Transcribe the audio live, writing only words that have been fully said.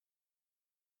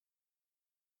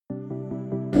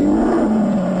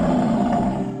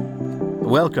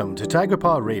Welcome to Tiger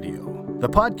Paw Radio, the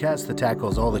podcast that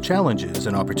tackles all the challenges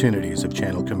and opportunities of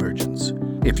channel convergence.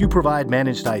 If you provide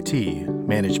managed IT,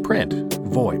 managed print,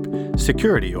 VoIP,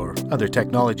 security, or other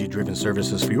technology-driven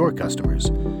services for your customers,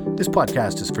 this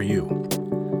podcast is for you.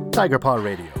 Tiger Paw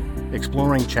Radio,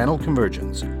 exploring channel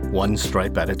convergence, one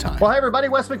stripe at a time. Well, hi everybody,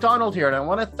 Wes McDonald here, and I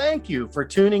want to thank you for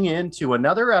tuning in to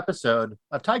another episode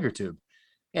of TigerTube.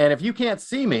 And if you can't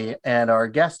see me and our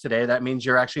guest today, that means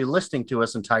you're actually listening to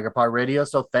us in Tiger Paw Radio.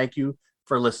 So thank you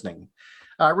for listening.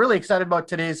 Really excited about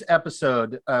today's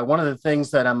episode. One of the things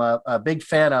that I'm a big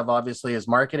fan of, obviously, is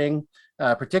marketing,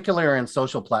 particularly in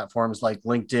social platforms like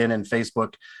LinkedIn and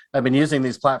Facebook. I've been using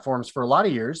these platforms for a lot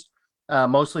of years,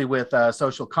 mostly with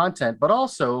social content, but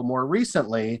also more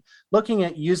recently looking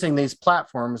at using these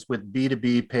platforms with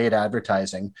B2B paid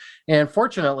advertising. And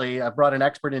fortunately, I brought an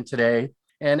expert in today.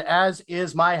 And as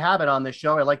is my habit on this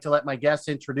show, I like to let my guests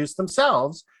introduce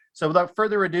themselves. So without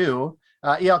further ado,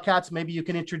 E.L. Katz, maybe you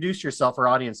can introduce yourself, our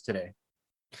audience today.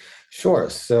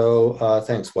 Sure. So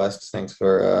thanks, Wes. Thanks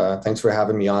for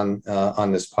having me on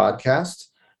this podcast.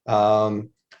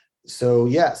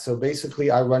 So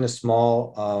basically, I run a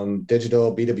small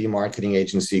digital B2B marketing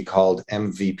agency called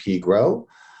MVP Grow.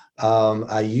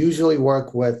 I usually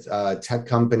work with tech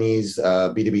companies,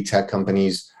 B2B tech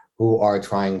companies, who are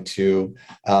trying to,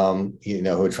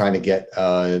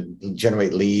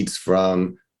 generate leads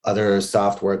from other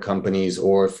software companies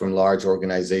or from large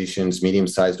organizations,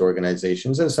 medium-sized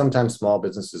organizations, and sometimes small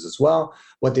businesses as well.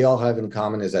 What they all have in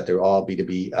common is that they're all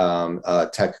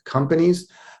B2B tech companies.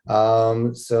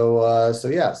 So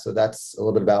that's a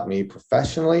little bit about me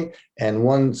professionally. And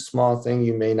one small thing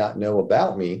you may not know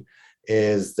about me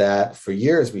is that for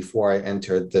years before I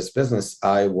entered this business,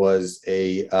 I was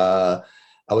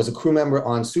a crew member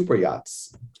on super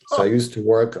yachts. So I used to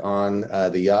work on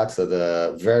the yachts of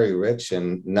the very rich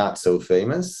and not so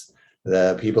famous,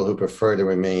 the people who prefer to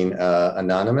remain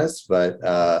anonymous. But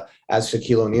as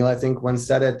Shaquille O'Neal, I think, once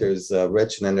said it, there's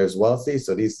rich and then there's wealthy.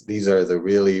 So these are the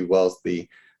really wealthy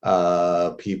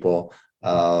people.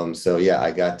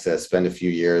 I got to spend a few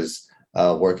years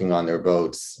working on their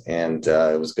boats, and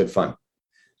it was good fun.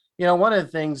 You know, one of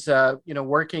the things,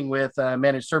 working with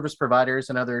managed service providers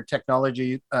and other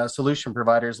technology solution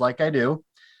providers like I do,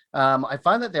 I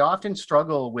find that they often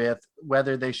struggle with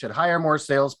whether they should hire more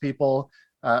salespeople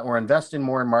or invest in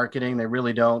more in marketing. They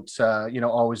really don't,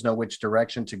 always know which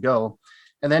direction to go.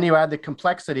 And then you add the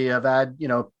complexity of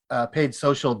paid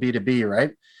social B2B,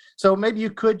 right? So maybe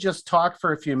you could just talk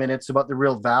for a few minutes about the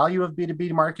real value of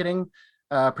B2B marketing,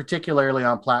 particularly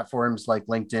on platforms like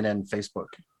LinkedIn and Facebook.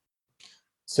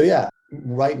 So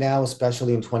right now,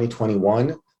 especially in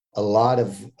 2021, a lot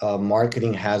of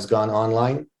marketing has gone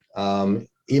online,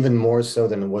 even more so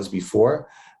than it was before.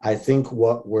 I think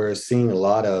what we're seeing a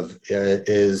lot of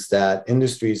is that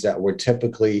industries that were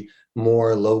typically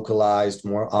more localized,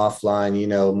 more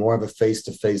offline, more of a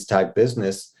face-to-face type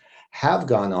business have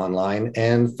gone online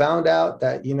and found out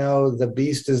that, the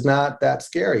beast is not that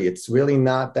scary. It's really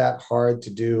not that hard to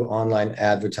do online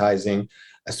advertising,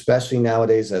 especially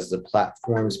nowadays as the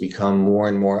platforms become more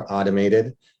and more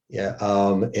automated.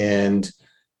 And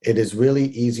it is really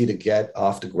easy to get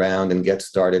off the ground and get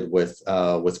started with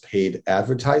paid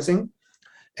advertising.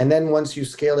 And then once you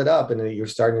scale it up and you're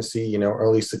starting to see,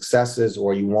 early successes,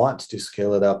 or you want to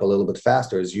scale it up a little bit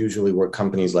faster, is usually where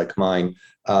companies like mine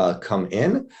come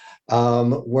in.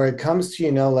 Where it comes to,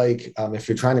 if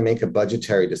you're trying to make a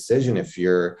budgetary decision, if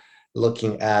you're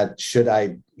looking at, should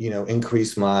I,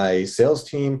 increase my sales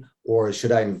team, or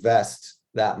should I invest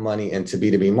that money into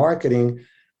B2B marketing?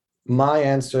 My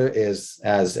answer is,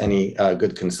 as any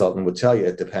good consultant would tell you,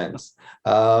 it depends.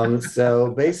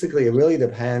 So basically, it really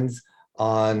depends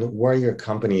on where your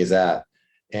company is at.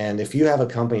 And if you have a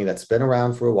company that's been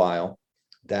around for a while,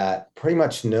 that pretty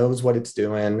much knows what it's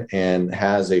doing and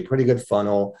has a pretty good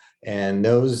funnel and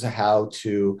knows how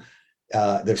to,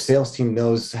 their sales team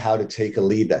knows how to take a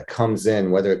lead that comes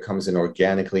in, whether it comes in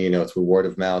organically, through word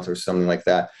of mouth or something like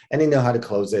that, and they know how to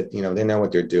close it, they know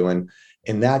what they're doing.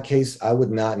 In that case, I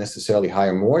would not necessarily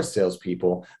hire more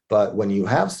salespeople, but when you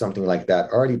have something like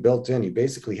that already built in, you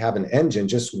basically have an engine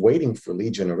just waiting for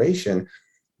lead generation.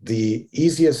 The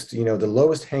easiest, the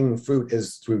lowest hanging fruit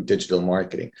is through digital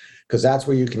marketing, because that's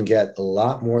where you can get a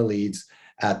lot more leads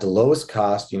at the lowest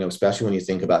cost, especially when you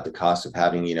think about the cost of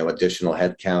having, additional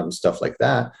headcount and stuff like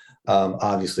that.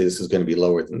 Obviously, this is going to be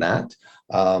lower than that.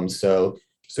 So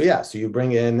you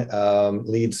bring in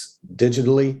leads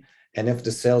digitally. And if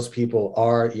the salespeople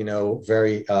are,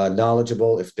 very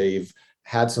knowledgeable, if they've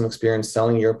had some experience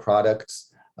selling your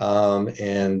products,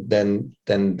 And then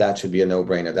that should be a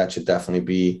no-brainer. That should definitely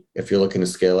be, if you're looking to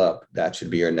scale up, that should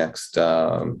be your next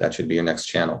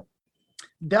channel.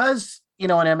 Does, an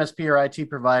MSP or IT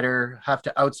provider have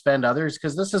to outspend others?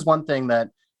 Because this is one thing that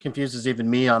confuses even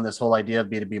me on this whole idea of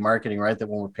B2B marketing, right? That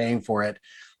when we're paying for it,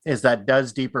 is that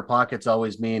does deeper pockets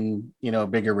always mean,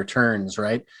 bigger returns,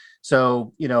 right?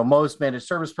 So, most managed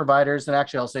service providers, and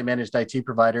actually I'll say managed IT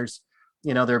providers,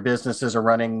 their businesses are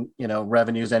running,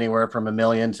 revenues anywhere from $1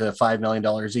 million to $5 million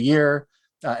a year.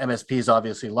 MSP is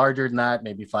obviously larger than that,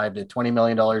 maybe $5 to $20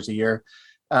 million a year.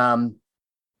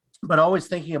 But always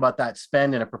thinking about that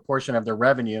spend in a proportion of their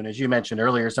revenue. And as you mentioned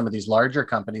earlier, some of these larger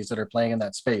companies that are playing in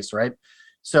that space, right?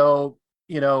 So,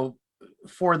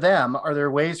 for them, are there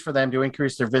ways for them to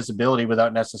increase their visibility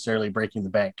without necessarily breaking the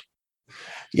bank?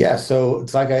 Yeah, so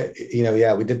it's like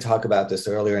we did talk about this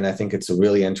earlier, and I think it's a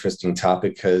really interesting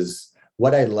topic because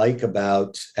what I like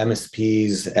about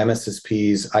MSPs,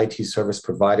 MSSPs, IT service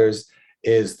providers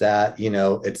is that,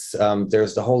 it's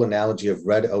there's the whole analogy of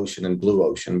red ocean and blue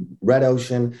ocean. Red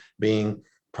ocean being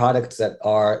products that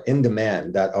are in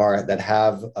demand, that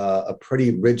have a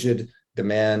pretty rigid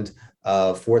demand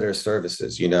for their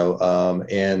services,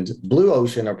 and blue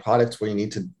ocean are products where you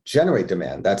need to generate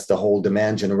demand. That's the whole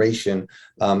demand generation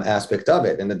aspect of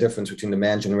it. And the difference between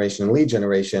demand generation and lead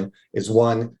generation is,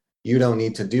 one, you don't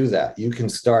need to do that. You can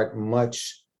start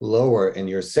much lower in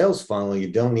your sales funnel.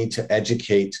 You don't need to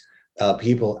educate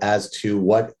people as to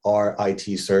what are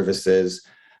IT services.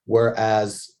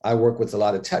 Whereas I work with a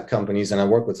lot of tech companies and I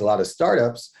work with a lot of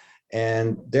startups,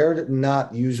 and they're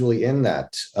not usually in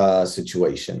that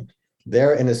situation.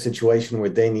 They're in a situation where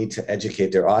they need to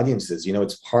educate their audiences.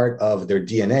 It's part of their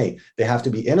DNA. They have to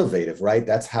be innovative, right?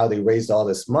 That's how they raised all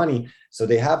this money. So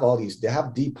they have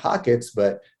deep pockets,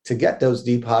 but to get those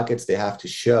deep pockets, they have to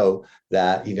show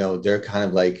that, they're kind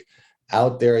of like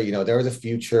out there, they're the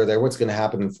future, they're what's going to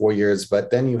happen in 4 years.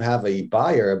 But then you have a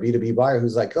buyer, a B2B buyer,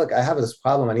 who's like, look, I have this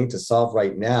problem I need to solve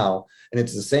right now. And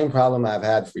it's the same problem I've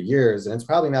had for years, and it's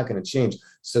probably not going to change.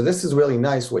 So this is really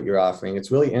nice what you're offering.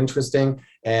 It's really interesting.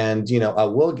 And, I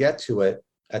will get to it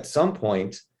at some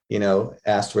point,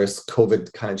 asterisk,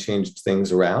 COVID kind of changed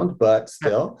things around, but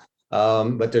still.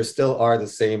 But there still are the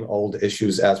same old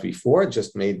issues as before,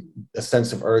 just made a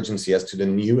sense of urgency as to the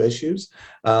new issues.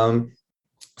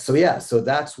 So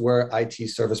that's where IT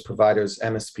service providers,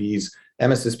 MSPs,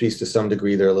 MSSPs to some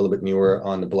degree, they're a little bit newer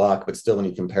on the block, but still when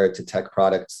you compare it to tech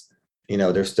products,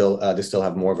 they still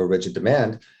have more of a rigid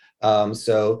demand.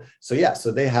 So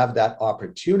they have that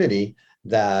opportunity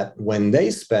that when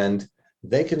they spend,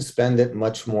 they can spend it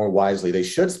much more wisely. They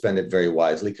should spend it very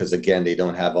wisely because, again, they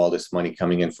don't have all this money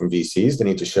coming in from VCs. They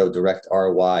need to show direct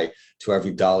ROI to every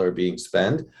dollar being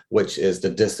spent, which is the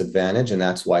disadvantage. And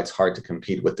that's why it's hard to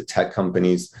compete with the tech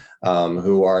companies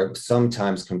who are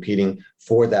sometimes competing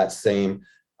for that same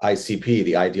ICP,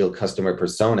 the ideal customer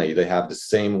persona. They have the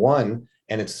same one,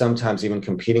 and it's sometimes even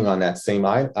competing on that same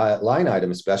line item,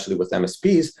 especially with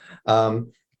MSPs.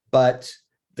 But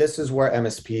this is where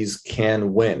MSPs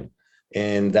can win.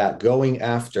 And that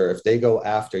if they go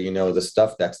after, the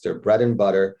stuff that's their bread and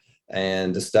butter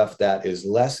and the stuff that is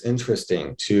less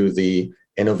interesting to the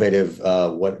innovative,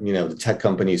 the tech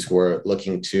companies who are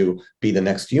looking to be the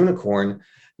next unicorn,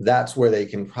 that's where they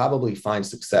can probably find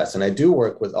success. And I do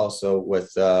work with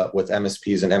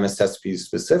MSPs and MSSPs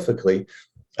specifically,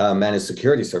 managed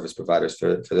security service providers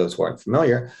for those who aren't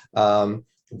familiar.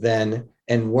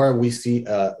 And where we see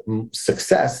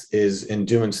success is in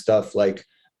doing stuff like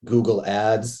Google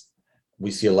Ads. We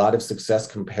see a lot of success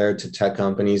compared to tech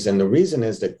companies. And the reason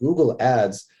is that Google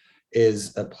Ads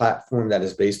is a platform that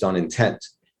is based on intent.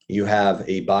 You have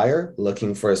a buyer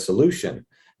looking for a solution.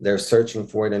 They're searching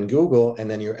for it in Google, and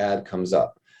then your ad comes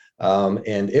up.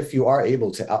 And if you are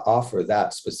able to offer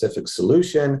that specific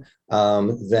solution,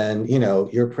 then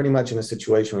you're pretty much in a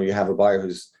situation where you have a buyer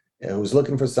who's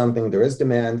looking for something, there is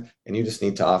demand, and you just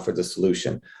need to offer the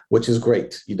solution, which is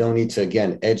great. You don't need to,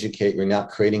 again, educate. You're not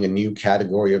creating a new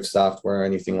category of software or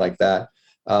anything like that.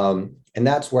 And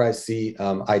that's where I see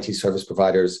IT service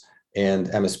providers and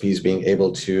MSPs being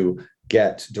able to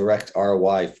get direct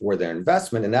ROI for their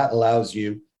investment, and that allows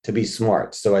you to be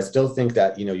smart. So I still think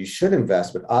that you should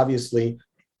invest, but obviously,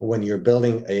 when you're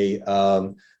building a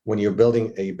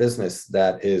business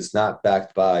that is not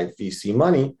backed by VC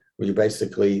money, you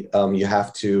basically you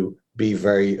have to be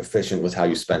very efficient with how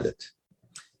you spend it.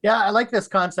 Yeah, I like this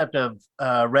concept of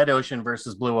red ocean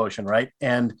versus blue ocean, right?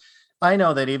 And I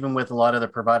know that even with a lot of the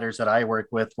providers that I work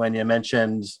with, when you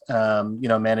mentioned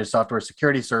managed software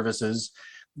security services,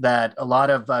 that a lot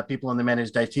of people in the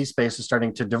managed IT space are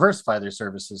starting to diversify their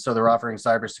services. So they're offering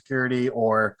cybersecurity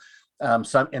or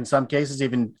some in some cases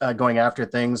even going after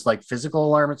things like physical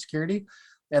alarm and security.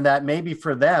 And that maybe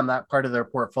for them, that part of their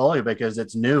portfolio, because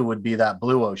it's new, would be that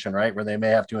blue ocean, right? Where they may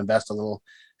have to invest a little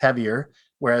heavier.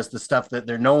 Whereas the stuff that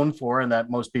they're known for and that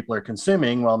most people are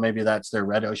consuming, well, maybe that's their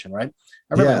red ocean, right?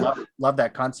 I really love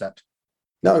that concept.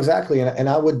 No, exactly. And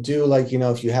I would do like,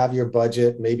 if you have your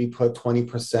budget, maybe put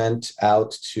 20%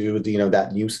 out to the,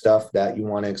 that new stuff that you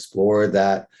want to explore,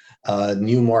 that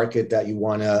new market that you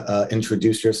want to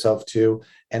introduce yourself to.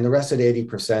 And the rest of the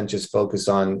 80% just focus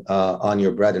on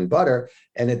your bread and butter.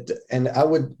 And I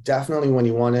would definitely,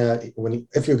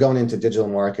 if you're going into digital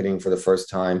marketing for the first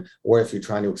time, or if you're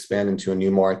trying to expand into a new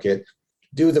market,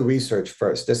 do the research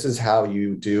first. This is how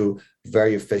you do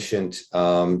very efficient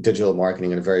digital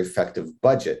marketing and a very effective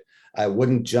budget. I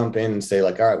wouldn't jump in and say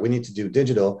like, all right, we need to do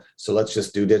digital, so let's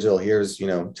just do digital. Here's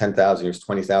 10,000, here's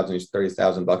 20,000, here's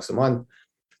 30,000 bucks a month.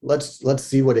 Let's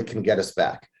see what it can get us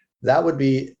back. That would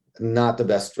be not the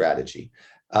best strategy.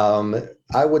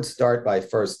 I would start by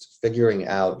first figuring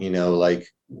out, like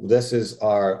what is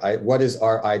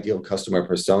our ideal customer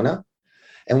persona?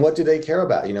 And what do they care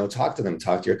about? Talk to them,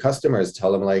 talk to your customers,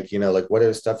 tell them like what are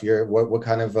the stuff what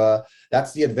kind of,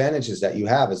 that's the advantages that you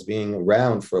have as being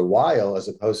around for a while, as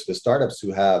opposed to the startups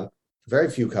who have very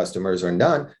few customers or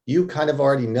none. You kind of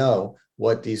already know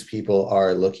what these people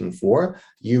are looking for.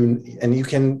 You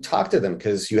can talk to them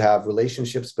because you have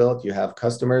relationships built, you have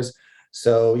customers.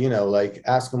 So, like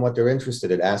ask them what they're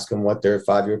interested in, ask them what their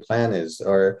 5-year plan is,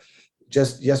 or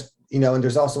just and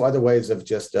there's also other ways of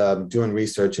just doing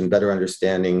research and better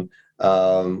understanding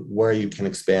where you can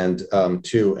expand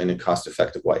to in a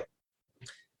cost-effective way.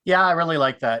 Yeah, I really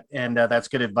like that. And that's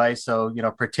good advice. So,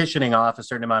 partitioning off a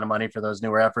certain amount of money for those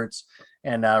newer efforts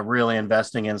and really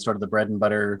investing in sort of the bread and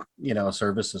butter,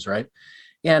 services, right?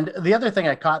 And the other thing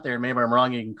I caught there, maybe I'm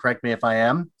wrong, you can correct me if I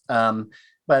am,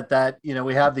 but that,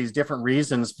 we have these different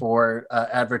reasons for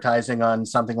advertising on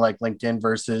something like LinkedIn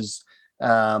versus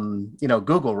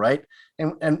Google, right?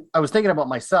 And I was thinking about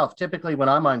myself. Typically, when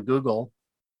I'm on Google,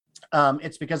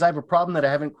 it's because I have a problem that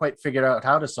I haven't quite figured out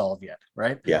how to solve yet,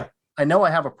 right? Yeah. I know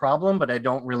I have a problem, but I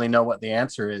don't really know what the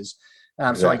answer is.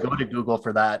 So I go to Google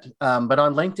for that. But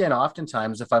on LinkedIn,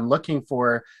 oftentimes, if I'm looking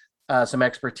for some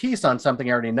expertise on something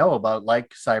I already know about,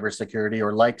 like cybersecurity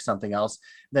or like something else,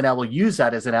 then I will use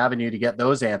that as an avenue to get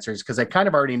those answers because I kind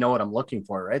of already know what I'm looking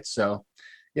for, right? So,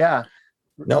 yeah.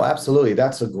 No, absolutely.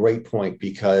 That's a great point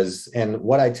and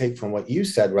what I take from what you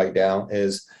said right now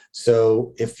is,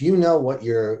 so if you know what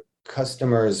your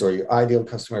customers or your ideal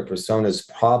customer persona's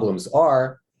problems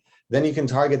are, then you can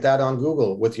target that on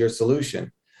Google with your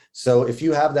solution. So if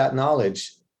you have that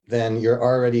knowledge, then you're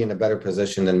already in a better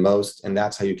position than most, and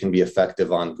that's how you can be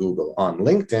effective on Google. On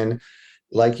LinkedIn,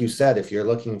 like you said, if you're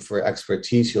looking for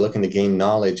expertise, you're looking to gain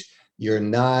knowledge,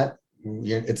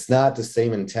 it's not the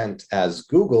same intent as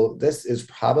Google. This is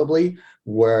probably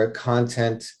where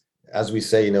content, as we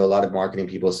say, a lot of marketing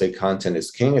people say content is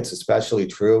king. It's especially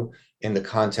true in the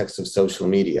context of social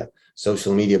media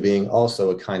being also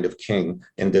a kind of king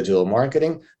in digital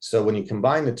marketing. So when you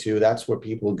combine the two, that's where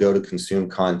people go to consume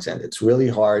content. It's really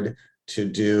hard to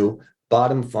do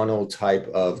bottom funnel type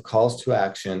of calls to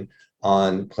action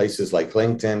on places like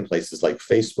LinkedIn, places like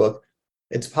Facebook.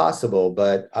 It's possible,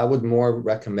 but I would more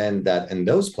recommend that in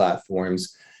those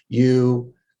platforms,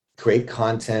 you create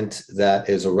content that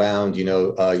is around,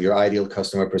 your ideal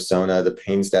customer persona, the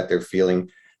pains that they're feeling,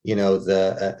 and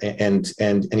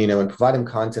provide them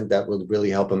content that will really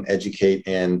help them educate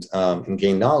and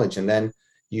gain knowledge. And then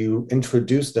you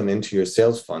introduce them into your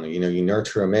sales funnel. You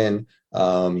nurture them in.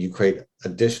 You create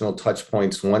additional touch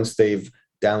points once they've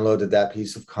downloaded that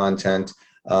piece of content.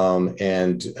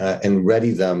 And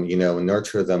ready them, and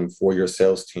nurture them for your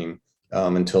sales team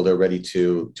until they're ready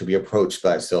to be approached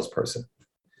by a salesperson.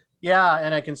 Yeah,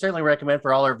 and I can certainly recommend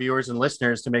for all our viewers and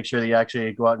listeners to make sure that you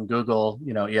actually go out and Google,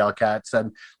 EL Katz,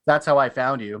 and that's how I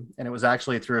found you. And it was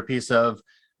actually through a piece of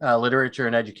literature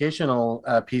and educational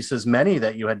pieces, many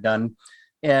that you had done,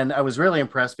 and I was really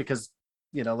impressed because,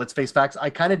 let's face facts,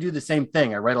 I kind of do the same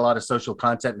thing. I write a lot of social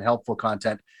content and helpful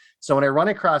content. So when I run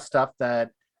across stuff that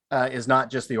is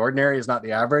not just the ordinary, is not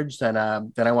the average, then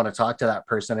I want to talk to that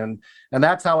person. And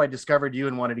that's how I discovered you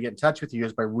and wanted to get in touch with you,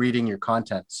 is by reading your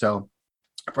content. So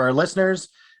for our listeners,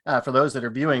 for those that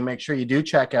are viewing, make sure you do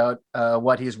check out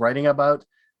what he's writing about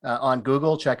on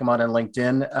Google. Check him out on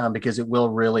LinkedIn because it will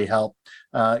really help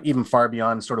even far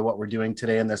beyond sort of what we're doing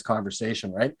today in this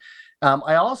conversation, right?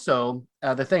 I also,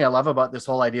 the thing I love about this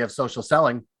whole idea of social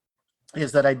selling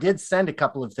is that I did send a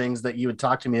couple of things that you had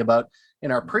talked to me about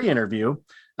in our pre-interview.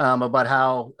 about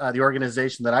how the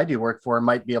organization that I do work for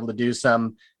might be able to do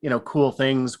some, cool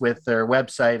things with their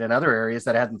website and other areas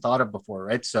that I hadn't thought of before,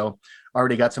 right? So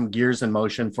already got some gears in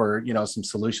motion for, some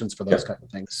solutions for those kind of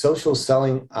things. Social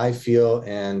selling, I feel,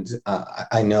 and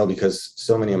I know because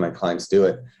so many of my clients do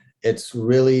it. It's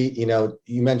really,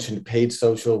 you mentioned paid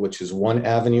social, which is one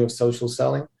avenue of social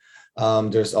selling.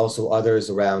 There's also others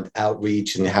around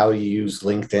outreach and how you use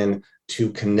LinkedIn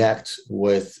to connect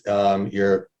with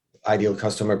your ideal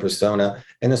customer persona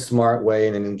in a smart way,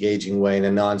 in an engaging way, in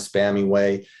a non-spammy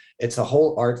way. It's a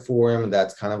whole art form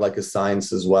that's kind of like a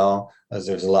science as well, as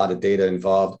there's a lot of data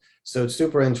involved. So it's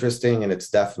super interesting, and it's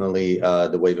definitely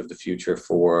the wave of the future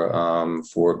for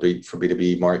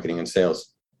B2B marketing and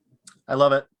sales. I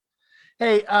love it.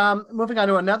 Hey, moving on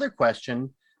to another question.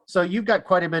 So you've got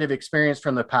quite a bit of experience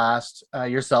from the past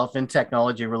yourself in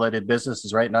technology-related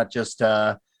businesses, right? Not just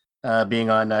being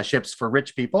on ships for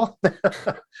rich people.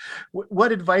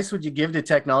 What advice would you give to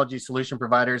technology solution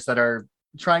providers that are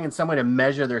trying in some way to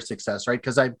measure their success, right?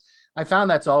 Because I found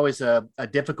that's always a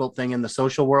difficult thing in the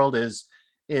social world is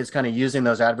kind of using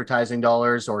those advertising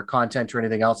dollars or content or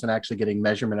anything else and actually getting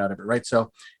measurement out of it, right?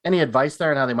 So any advice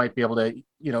there on how they might be able to,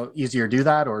 easier do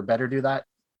that or better do that?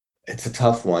 It's a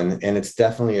tough one, and it's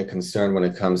definitely a concern when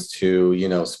it comes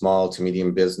to, small to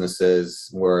medium businesses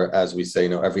where, as we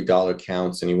say, every dollar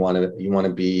counts, and you want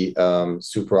to be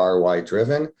super ROI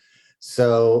driven.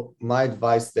 So my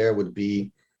advice there would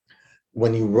be,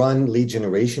 when you run lead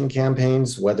generation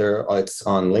campaigns, whether it's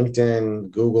on LinkedIn,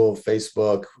 Google,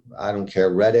 Facebook, I don't care,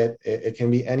 Reddit, it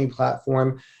can be any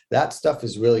platform, that stuff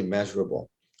is really measurable.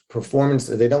 Performance,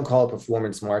 they don't call it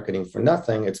performance marketing for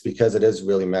nothing. It's because it is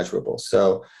really measurable.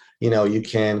 So, you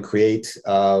can create,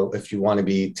 if you want to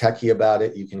be techie about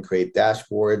it, you can create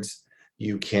dashboards.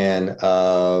 You can,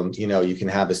 you can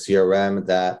have a CRM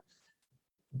that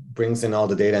brings in all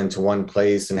the data into one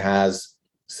place and has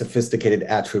sophisticated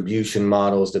attribution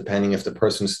models, depending if the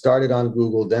person started on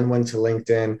Google, then went to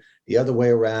LinkedIn, the other way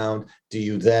around. Do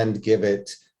you then give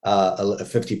it a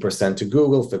 50% to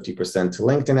Google, 50% to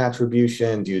LinkedIn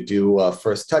attribution? Do you do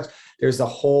first touch? There's a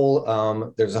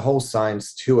whole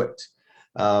science to it.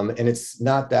 And it's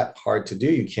not that hard to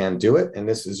do. You can do it. And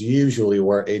this is usually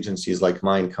where agencies like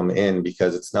mine come in,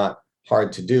 because it's not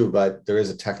hard to do, but there is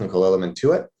a technical element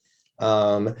to it.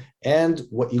 And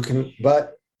what you can,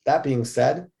 but that being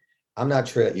said, I'm not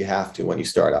sure that you have to when you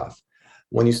start off.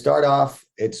 When you start off,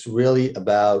 it's really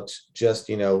about just,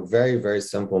 very, very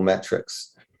simple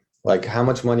metrics. Like, how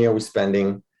much money are we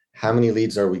spending? How many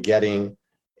leads are we getting?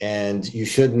 And you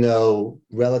should know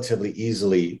relatively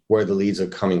easily where the leads are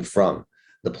coming from.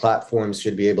 The platforms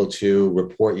should be able to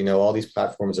report, all these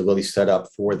platforms are really set up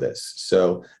for this.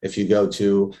 So if you go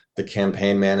to the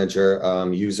campaign manager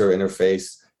user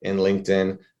interface in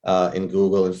LinkedIn, in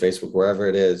Google and Facebook, wherever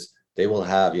it is, they will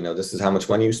have, this is how much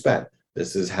money you spent.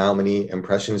 This is how many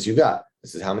impressions you got.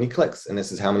 This is how many clicks, and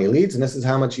this is how many leads, and this is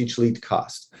how much each lead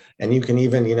cost. And you can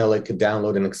even,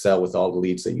 download an Excel with all the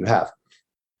leads that you have.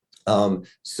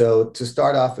 So to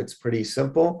start off, it's pretty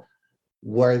simple.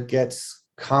 Where it gets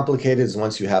complicated is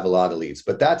once you have a lot of leads,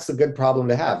 but that's a good problem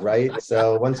to have, right?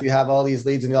 So once you have all these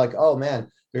leads and you're like, oh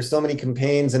man, there's so many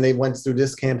campaigns, and they went through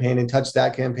this campaign and touched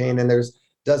that campaign, and there's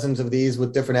dozens of these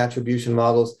with different attribution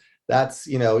models. That's,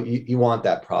 you want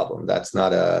that problem. That's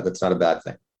not a bad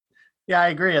thing. Yeah, I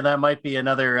agree. And that might be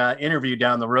another interview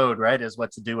down the road, right? Is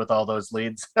what to do with all those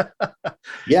leads.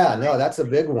 Yeah, no, that's a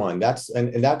big one.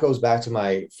 And that goes back to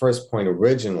my first point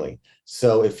originally.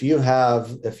 So if you have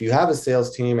a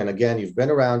sales team, and again, you've been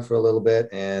around for a little bit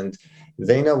and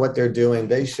they know what they're doing,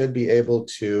 they should be able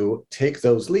to take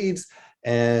those leads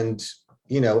and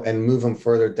move them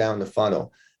further down the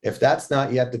funnel. If that's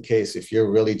not yet the case, if you're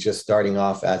really just starting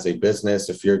off as a business,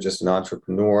 if you're just an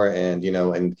entrepreneur and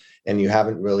you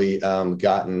haven't really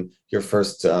gotten your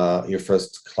first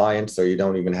clients, or you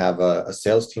don't even have a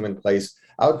sales team in place,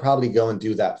 I would probably go and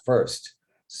do that first.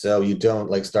 So you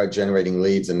don't start generating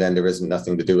leads and then there isn't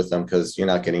nothing to do with them, because you're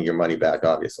not getting your money back,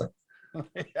 obviously.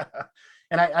 Yeah.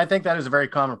 And I think that is a very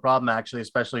common problem, actually,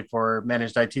 especially for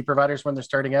managed IT providers when they're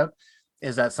starting out,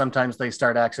 is that sometimes they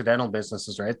start accidental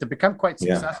businesses, right? They become quite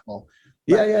successful.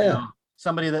 Yeah.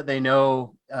 Somebody that they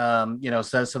know,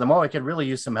 says to them, oh, I could really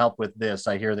use some help with this.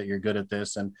 I hear that you're good at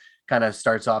this, and kind of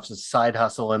starts off as a side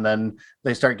hustle. And then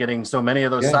they start getting so many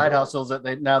of those side hustles that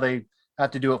they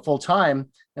have to do it full time.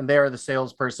 And they are the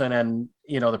salesperson and,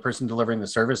 the person delivering the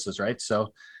services, right?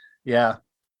 So, yeah.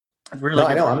 Really, no,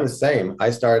 I know. I'm the same. I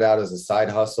started out as a side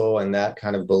hustle, and that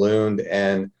kind of ballooned.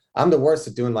 And I'm the worst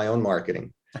at doing my own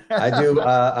marketing. I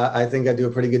think I do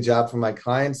a pretty good job for my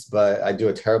clients, but I do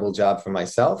a terrible job for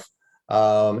myself.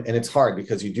 And it's hard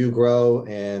because you do grow,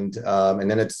 and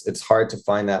then it's hard to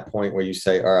find that point where you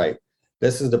say, all right,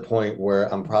 this is the point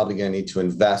where I'm probably going to need to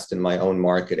invest in my own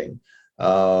marketing.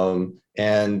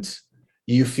 And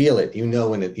you feel it,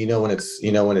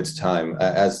 when it's time.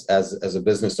 As a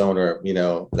business owner,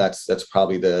 that's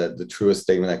probably the truest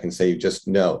statement I can say. You just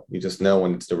know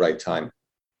when it's the right time.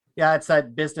 Yeah, it's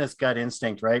that business gut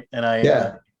instinct, right? And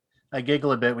I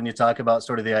giggle a bit when you talk about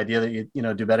sort of the idea that you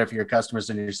do better for your customers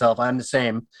than yourself. I'm the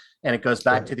same, and it goes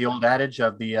back to the old adage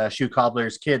of the shoe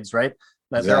cobbler's kids, right?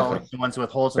 That exactly. They're always the ones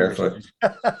with holes in their shoes.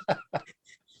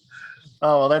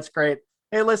 Oh, well, that's great.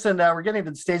 Hey, listen, we're getting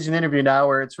to the stage of the interview now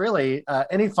where it's really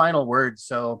any final words.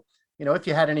 So, if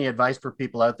you had any advice for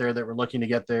people out there that were looking to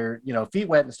get their, feet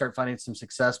wet and start finding some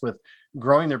success with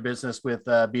growing their business with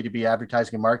B2B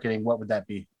advertising and marketing, what would that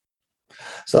be?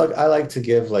 So I like to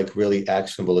give really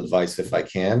actionable advice if I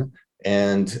can.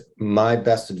 And my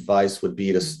best advice would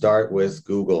be to start with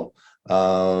Google.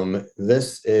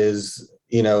 This is,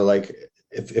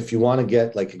 if you want to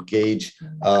get a gauge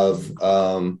of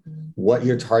what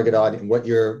your target audience, what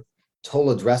your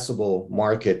total addressable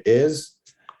market is,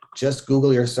 just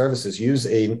Google your services. Use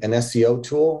an SEO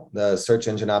tool, the search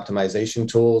engine optimization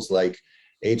tools like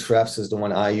Ahrefs is the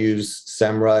one I use,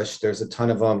 SEMrush, there's a ton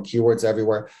of them, keywords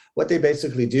everywhere. What they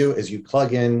basically do is you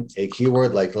plug in a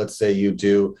keyword, like let's say you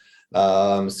do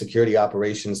security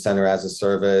operations center as a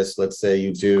service. Let's say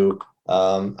you do,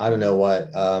 I don't know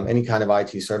what, any kind of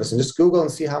IT service, and just Google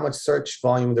and see how much search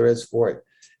volume there is for it.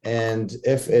 And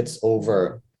if it's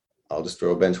over, I'll just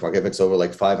throw a benchmark, if it's over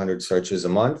 500 searches a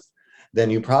month,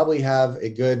 then you probably have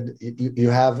you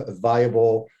have a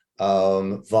viable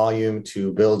volume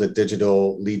to build a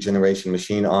digital lead generation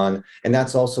machine on. And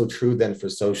that's also true then for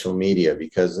social media,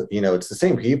 because, it's the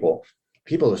same people.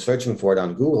 People are searching for it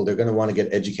on Google. They're going to want to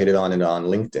get educated on it on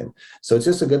LinkedIn. So it's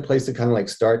just a good place to kind of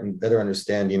start and better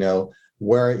understand,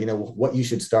 where, what you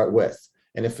should start with.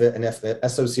 And if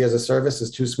SOC as a service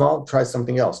is too small, try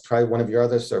something else. Try one of your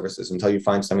other services until you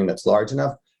find something that's large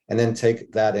enough, and then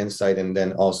take that insight and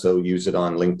then also use it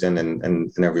on LinkedIn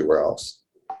and everywhere else.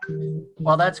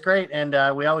 Well, that's great. And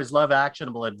we always love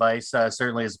actionable advice,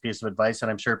 certainly as a piece of advice.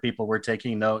 And I'm sure people were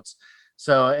taking notes.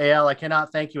 So, Eyal, I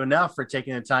cannot thank you enough for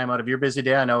taking the time out of your busy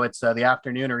day. I know it's the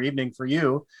afternoon or evening for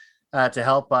you to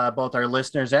help both our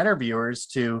listeners and our viewers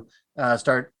to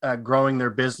start growing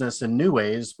their business in new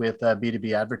ways with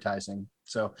B2B advertising.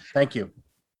 So thank you.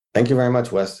 Thank you very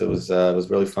much, Wes. It was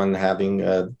really fun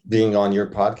being on your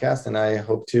podcast, and I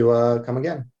hope to come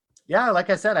again. Yeah, like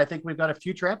I said, I think we've got a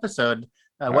future episode,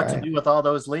 to do with all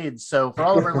those leads. So for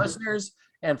all of our listeners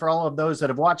and for all of those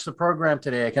that have watched the program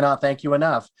today, I cannot thank you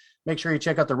enough. Make sure you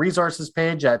check out the resources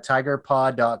page at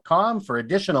tigerpod.com for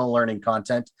additional learning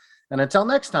content. And until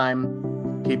next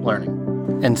time, keep learning.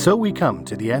 And so we come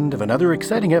to the end of another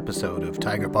exciting episode of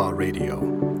Tiger Paw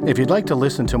Radio. If you'd like to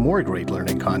listen to more great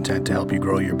learning content to help you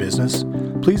grow your business,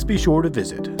 please be sure to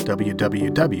visit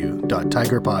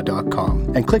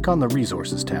www.tigerpaw.com and click on the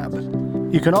Resources tab.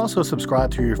 You can also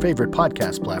subscribe through your favorite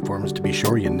podcast platforms to be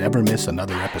sure you never miss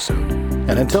another episode.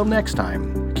 And until next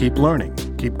time, keep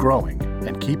learning, keep growing,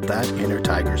 and keep that inner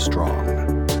tiger strong.